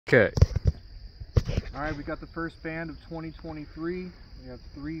Okay. Alright, we got the first band of 2023. We have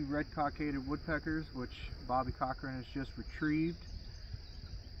 3 red-cockaded woodpeckers, which Bobby Cochran has just retrieved.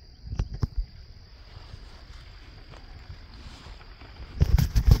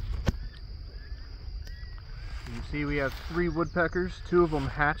 You can see we have 3 woodpeckers. 2 of them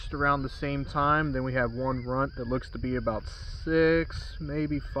hatched around the same time. Then we have 1 runt that looks to be about 6,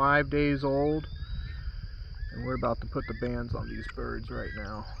 maybe 5 days old. And we're about to put the bands on these birds right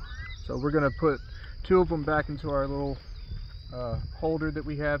now. So we're going to put 2 of them back into our little holder that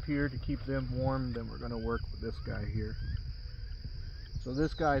we have here to keep them warm. Then we're going to work with this guy here. So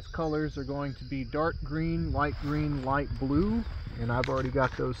this guy's colors are going to be dark green, light blue, and I've already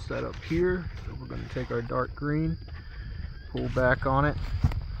got those set up here. So we're going to take our dark green, pull back on it.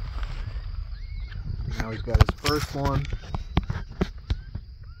 Now he's got his first one.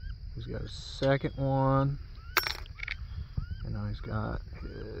 He's got his second one. And now he's got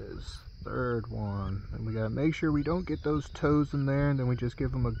his third one. And we gotta make sure we don't get those toes in there, and then we just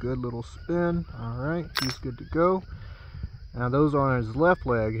give him a good little spin. Alright, he's good to go. Now those are on his left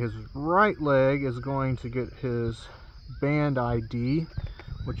leg. His right leg is going to get his band ID,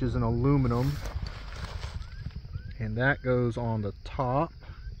 which is an aluminum. And that goes on the top.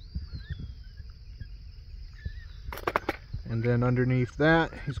 And then underneath that,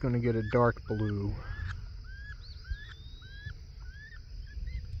 he's going to get a dark blue.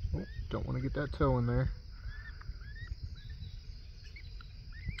 Oh, don't want to get that toe in there.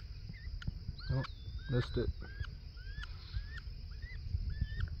 Oh, missed it.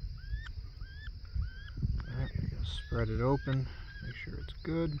 Alright, spread it open, make sure it's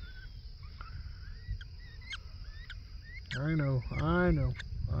good. I know.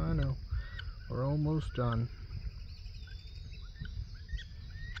 We're almost done.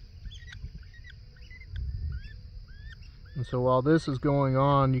 And so while this is going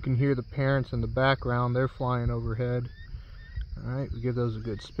on, you can hear the parents in the background. They're flying overhead. Alright, we give those a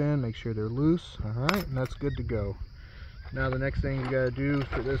good spin, make sure they're loose. Alright, and that's good to go. Now the next thing you gotta do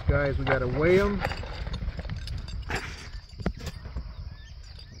for this guy is we gotta weigh him.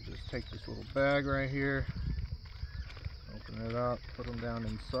 Just take this little bag right here, open it up, put him down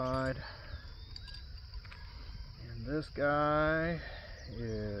inside. And this guy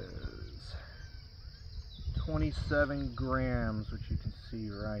is 27 grams, which you can see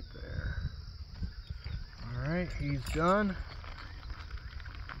right there. Alright, he's done.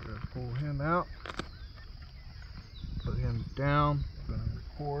 We're going to pull him out, put him down. We're going to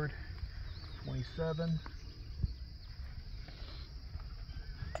record 27.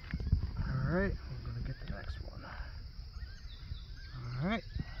 Alright, we're going to get the next one. Alright,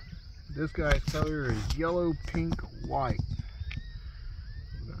 this guy's color is yellow, pink, white.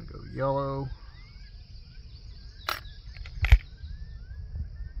 We're going to go yellow,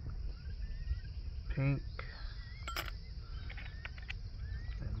 pink,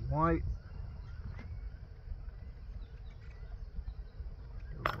 and white.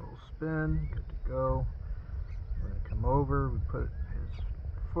 Give a little spin, good to go. We're going to come over, we put his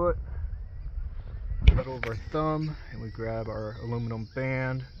foot in the middle of our thumb, and we grab our aluminum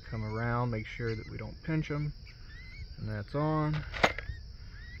band, come around, make sure that we don't pinch him, and that's on. And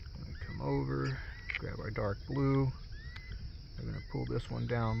we come over, grab our dark blue. We're going to pull this one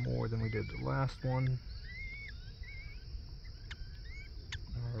down more than we did the last one.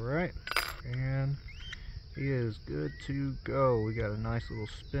 Alright, and he is good to go. We got a nice little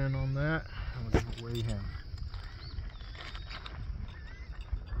spin on that. I'm going to weigh him.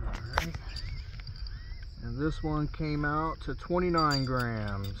 Alright, and this one came out to 29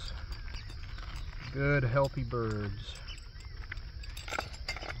 grams. Good, healthy birds.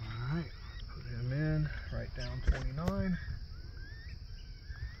 Alright, put him in, right down 29.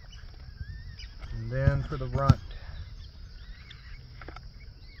 And then for the runt.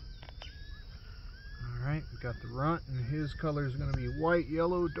 Alright, we got the runt, and his color is going to be white,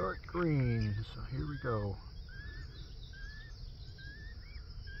 yellow, dark green. So here we go.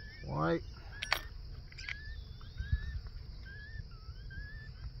 White.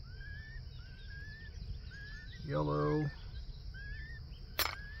 Yellow.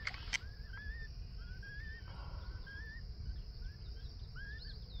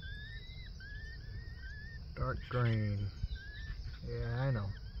 Dark green. Yeah, I know.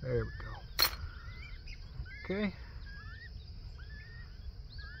 There we go. Okay.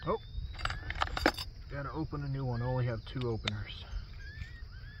 Oh. Gotta open a new one. I only have 2 openers.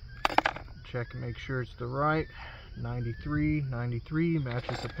 Check and make sure it's the right. 93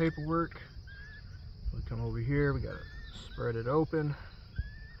 matches the paperwork. We come over here. We gotta spread it open.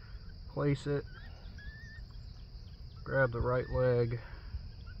 Place it. Grab the right leg.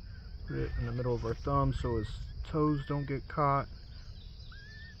 Put it in the middle of our thumb so his toes don't get caught.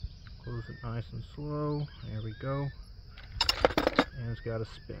 Close it nice and slow. There we go. And it's got a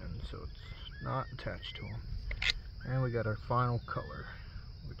spin, so it's not attached to him. And we got our final color,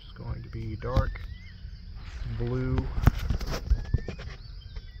 which is going to be dark blue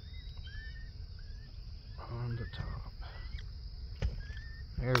on the top.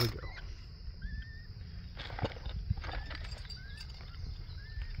 There we go.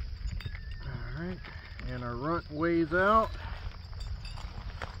 Alright, and our runt weighs out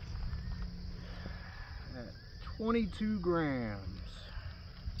at 22 grams.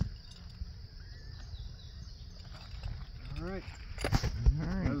 Alright,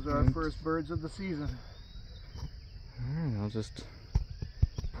 those are our first birds of the season. Alright, I'll just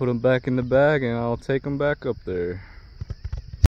put them back in the bag and I'll take them back up there.